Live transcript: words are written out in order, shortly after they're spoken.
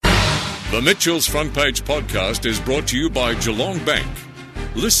The Mitchell's Front Page podcast is brought to you by Geelong Bank.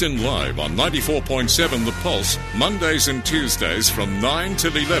 Listen live on 94.7 The Pulse, Mondays and Tuesdays from 9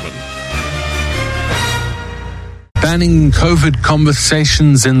 till 11. Banning COVID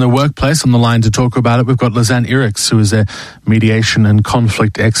conversations in the workplace. On the line to talk about it, we've got Lizanne Eriks, who is a mediation and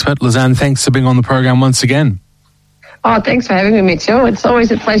conflict expert. Lizanne, thanks for being on the program once again. Oh, thanks for having me, Mitchell. It's always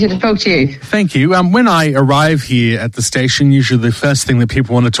a pleasure to talk to you. Thank you. When I arrive here at the station, usually the first thing that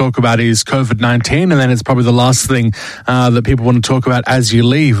people want to talk about is COVID-19, and then it's probably the last thing that people want to talk about as you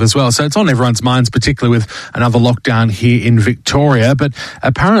leave as well. So it's on everyone's minds, particularly with another lockdown here in Victoria. But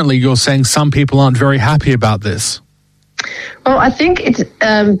apparently you're saying some people aren't very happy about this. Well, I think it's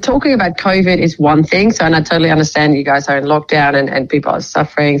talking about COVID is one thing. So, and I totally understand you guys are in lockdown and people are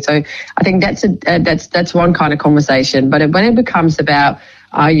suffering. So, I think that's one kind of conversation. But when it becomes about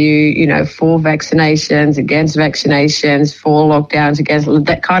are you for vaccinations, against vaccinations, for lockdowns, against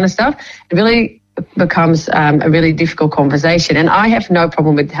that kind of stuff, it really becomes a really difficult conversation. And I have no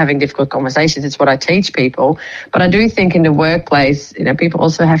problem with having difficult conversations. It's what I teach people. But I do think in the workplace, people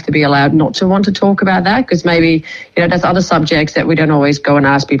also have to be allowed not to want to talk about that, because maybe, there's other subjects that we don't always go and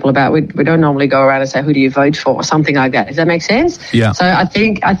ask people about. We don't normally go around and say, who do you vote for, or something like that. Does that make sense? Yeah. So I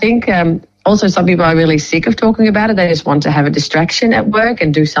think also, some people are really sick of talking about it. They just want to have a distraction at work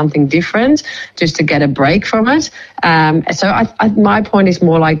and do something different just to get a break from it. So my point is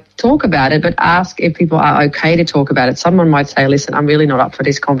more like talk about it, but ask if people are okay to talk about it. Someone might say, listen, I'm really not up for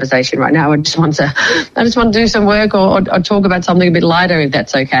this conversation right now. I just want to do some work or talk about something a bit lighter, if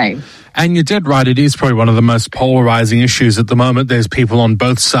that's okay. And you're dead right, it is probably one of the most polarising issues at the moment. There's people on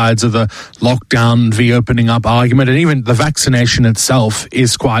both sides of the lockdown v opening up argument, and even the vaccination itself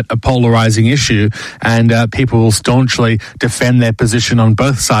is quite a polarising issue, and people will staunchly defend their position on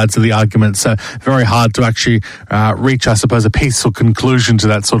both sides of the argument. So very hard to actually reach, I suppose, a peaceful conclusion to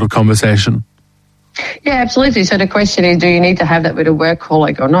that sort of conversation. Yeah, absolutely. So the question is, do you need to have that with a work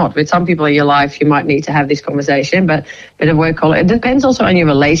colleague or not? With some people in your life, you might need to have this conversation, but with a work colleague, it depends also on your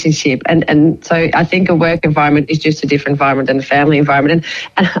relationship. And so I think a work environment is just a different environment than a family environment.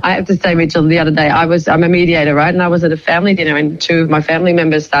 And I have to say, Mitchell, the other day, I'm a mediator, right? And I was at a family dinner and two of my family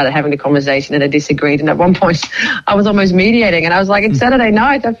members started having a conversation and they disagreed. And at one point, I was almost mediating and I was like, it's Saturday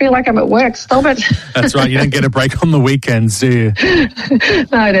night. I feel like I'm at work. Stop it. That's right. You don't get a break on the weekends, do you?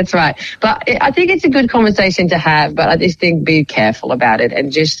 No, that's right. But I think it's a good conversation to have, but I just think be careful about it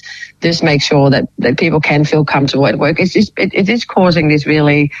and just make sure that people can feel comfortable at work. It is causing this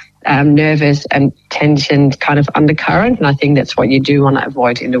really nervous and tension kind of undercurrent, and I think that's what you do want to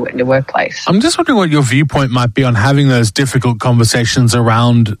avoid in the workplace. I'm just wondering what your viewpoint might be on having those difficult conversations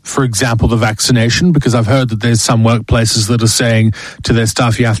around, for example, the vaccination, because I've heard that there's some workplaces that are saying to their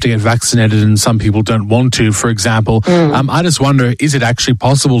staff you have to get vaccinated and some people don't want to, for example. I just wonder, is it actually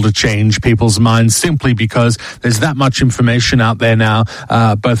possible to change people's minds simply because there's that much information out there now,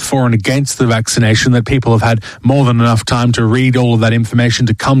 both for and against the vaccination, that people have had more than enough time to read all of that information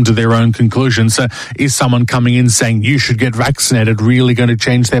to come to their own conclusion? So is someone coming in saying you should get vaccinated really going to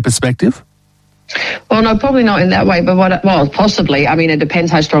change their perspective? Well, no, probably not in that way, but possibly. I mean, it depends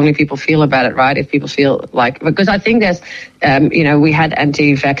how strongly people feel about it, right? If people feel like, because I think there's, we had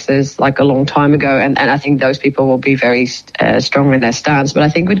anti-vaxxers like a long time ago, and I think those people will be very strong in their stance. But I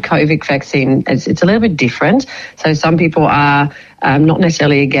think with COVID vaccine, it's a little bit different. So some people are not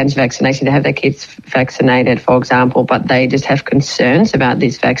necessarily against vaccination to have their kids vaccinated, for example, but they just have concerns about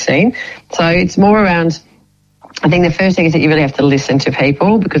this vaccine. So it's more around, I think the first thing is that you really have to listen to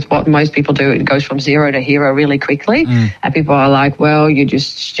people, because what most people do, it goes from zero to hero really quickly. And people are like, well, you're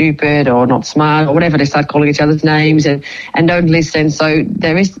just stupid or not smart or whatever. They start calling each other's names and don't listen. So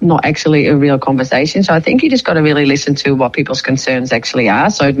there is not actually a real conversation. So I think you just got to really listen to what people's concerns actually are.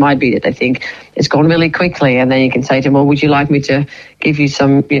 So it might be that they think it's gone really quickly, and then you can say to them, well, would you like me to give you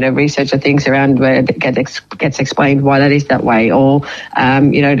some, research or things around where it gets explained why that is that way, or,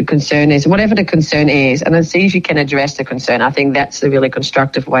 the concern is, whatever the concern is, and then see if you can address the concern. I think that's a really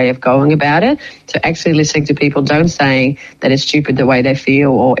constructive way of going about it. So actually listening to people, don't say that it's stupid the way they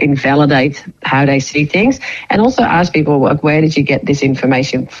feel or invalidate how they see things, and also ask people, where did you get this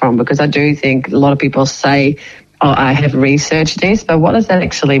information from? Because I do think a lot of people say, oh, I have researched this, but what does that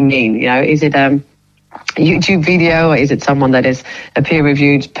actually mean? Is it a YouTube video, or is it someone that is a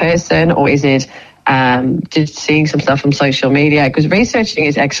peer-reviewed person, or is it just seeing some stuff from social media? Because researching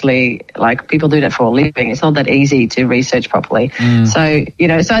is actually, like, people do that for a living. It's not that easy to research properly. So,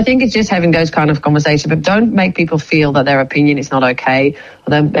 so I think it's just having those kind of conversations, but don't make people feel that their opinion is not okay, or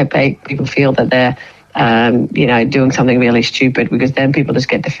don't make people feel that doing something really stupid, because then people just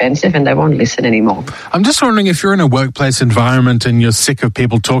get defensive and they won't listen anymore. I'm just wondering, if you're in a workplace environment and you're sick of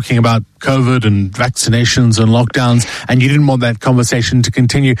people talking about COVID and vaccinations and lockdowns, and you didn't want that conversation to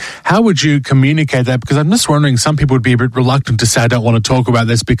continue, how would you communicate that? Because I'm just wondering, some people would be a bit reluctant to say, I don't want to talk about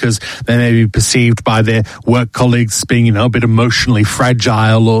this, because they may be perceived by their work colleagues being, a bit emotionally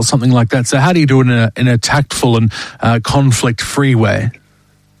fragile or something like that. So how do you do it in a tactful and conflict-free way?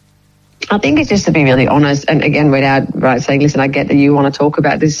 I think it's just to be really honest, and again, without saying, listen, I get that you want to talk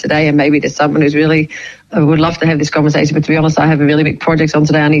about this today, and maybe there's someone who's really would love to have this conversation, but to be honest, I have a really big project on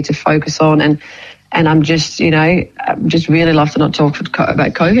today I need to focus on, and I'm just, just really love to not talk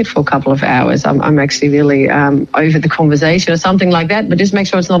about COVID for a couple of hours. I'm actually really over the conversation or something like that, but just make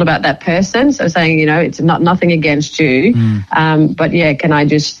sure it's not about that person. So saying, it's nothing against you, but yeah,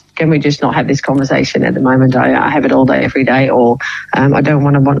 can we just not have this conversation at the moment? I have it all day, every day, or I don't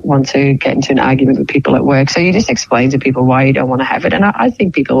want to get into an argument with people at work. So you just explain to people why you don't want to have it, and I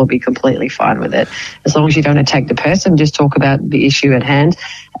think people will be completely fine with it, as long as you don't attack the person. Just talk about the issue at hand,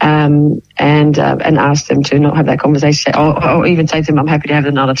 and ask them to not have that conversation, or even say to them, I'm happy to have it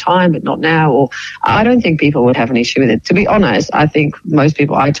another time, but not now. Or I don't think people would have an issue with it. To be honest, I think most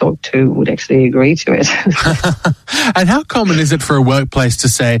people I talk to would actually agree to it. And how common is it for a workplace to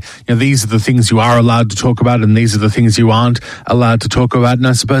say, these are the things you are allowed to talk about and these are the things you aren't allowed to talk about? And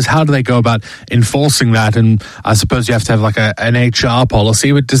I suppose, how do they go about enforcing that? And I suppose you have to have like an HR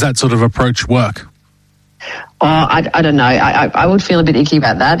policy, but does that sort of approach work? I don't know. I would feel a bit icky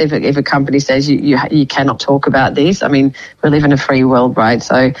about that if a company says you cannot talk about this. I mean, we live in a free world, right?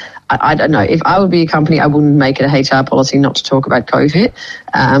 So I don't know. If I would be a company, I wouldn't make it a HR policy not to talk about COVID.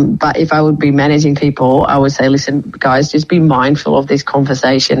 But if I would be managing people, I would say, listen, guys, just be mindful of this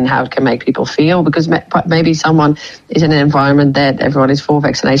conversation and how it can make people feel, because maybe someone is in an environment that everyone is for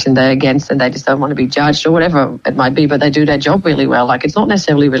vaccination, they're against, and they just don't want to be judged or whatever it might be, but they do their job really well. Like, it's not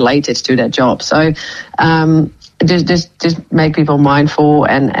necessarily related to their job. So, just make people mindful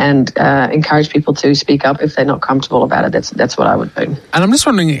and encourage people to speak up if they're not comfortable about it. That's what I would do. And I'm just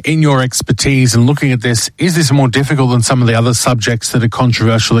wondering, in your expertise and looking at this, is this more difficult than some of the other subjects that are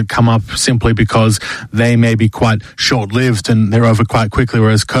controversial that come up simply because they may be quite short-lived and they're over quite quickly,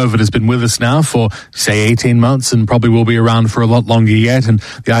 whereas COVID has been with us now for, say, 18 months and probably will be around for a lot longer yet, and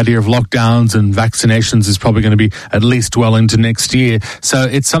the idea of lockdowns and vaccinations is probably going to be at least well into next year. So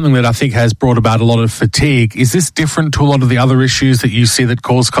it's something that I think has brought about a lot of fatigue. Is this different to a lot of the other issues that you see that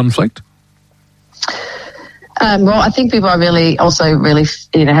cause conflict? Well, I think people are really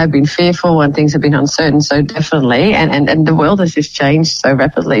have been fearful and things have been uncertain. So definitely, and the world has just changed so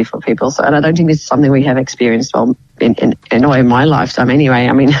rapidly for people. So, and I don't think this is something we have experienced in my lifetime anyway.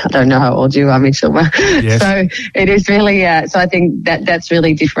 I mean, I don't know how old you are, Mitchell, but yes. So it is really. So I think that's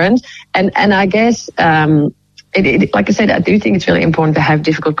really different, and I guess. Like I said, I do think it's really important to have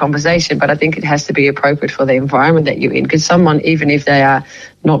difficult conversation, but I think it has to be appropriate for the environment that you're in. Because someone, even if they are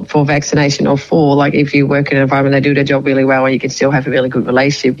not for vaccination or for, like, if you work in an environment, they do their job really well, and you can still have a really good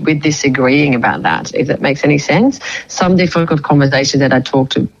relationship with disagreeing about that, if that makes any sense. Some difficult conversations that I talk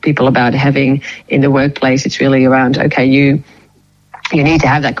to people about having in the workplace, it's really around, okay, you need to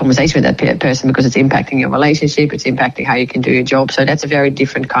have that conversation with that person because it's impacting your relationship, it's impacting how you can do your job. So that's a very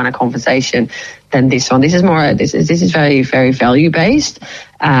different kind of conversation than this one. This is more, this is very, very value based,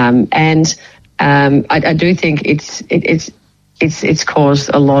 and I do think it's caused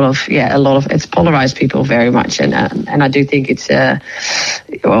a lot of it's polarized people very much, and I do think it's a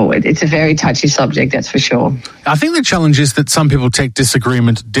very touchy subject, that's for sure. I think the challenge is that some people take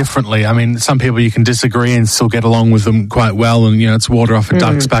disagreement differently. I mean, some people you can disagree and still get along with them quite well, and it's water off a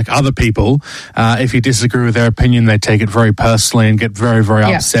duck's back. Other people, if you disagree with their opinion, they take it very personally and get very, very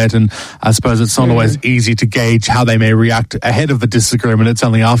upset. And I suppose it's not always easy to gauge how they may react ahead of the disagreement. It's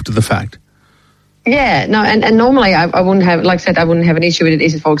only after the fact. Yeah, no, and normally I wouldn't have, like I said, I wouldn't have an issue with it.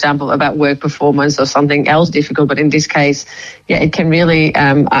 Is it, for example, about work performance or something else difficult? But in this case, it can really.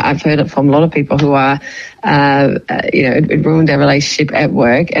 I've heard it from a lot of people who are, it ruined their relationship at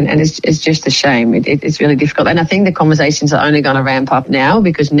work, and it's just a shame. It's really difficult, and I think the conversations are only going to ramp up now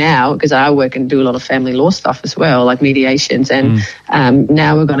because I work and do a lot of family law stuff as well, like mediations, and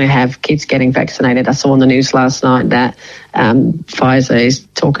now we're going to have kids getting vaccinated. I saw on the news last night that Pfizer is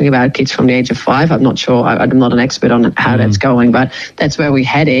talking about kids from the age of 5. I'm not sure. I'm not an expert on how that's going, but that's where we're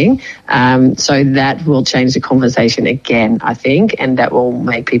heading. So that will change the conversation again, I think, and that will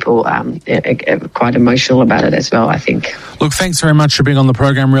make people quite emotional about it as well, I think. Look, thanks very much for being on the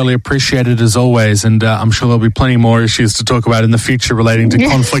program. Really appreciate it as always, and I'm sure there'll be plenty more issues to talk about in the future relating to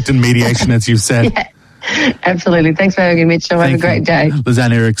conflict and mediation, as you've said. Yeah. Absolutely. Thanks for having me, Mitchell. Have a great day.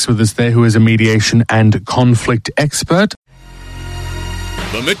 Lisanne Eriks with us there, who is a mediation and conflict expert.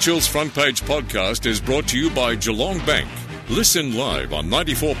 The Mitchell's Front Page podcast is brought to you by Geelong Bank. Listen live on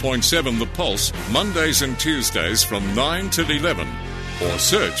 94.7 The Pulse, Mondays and Tuesdays from 9 till 11. Or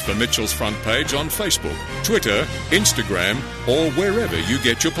search for Mitchell's Front Page on Facebook, Twitter, Instagram, or wherever you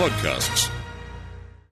get your podcasts.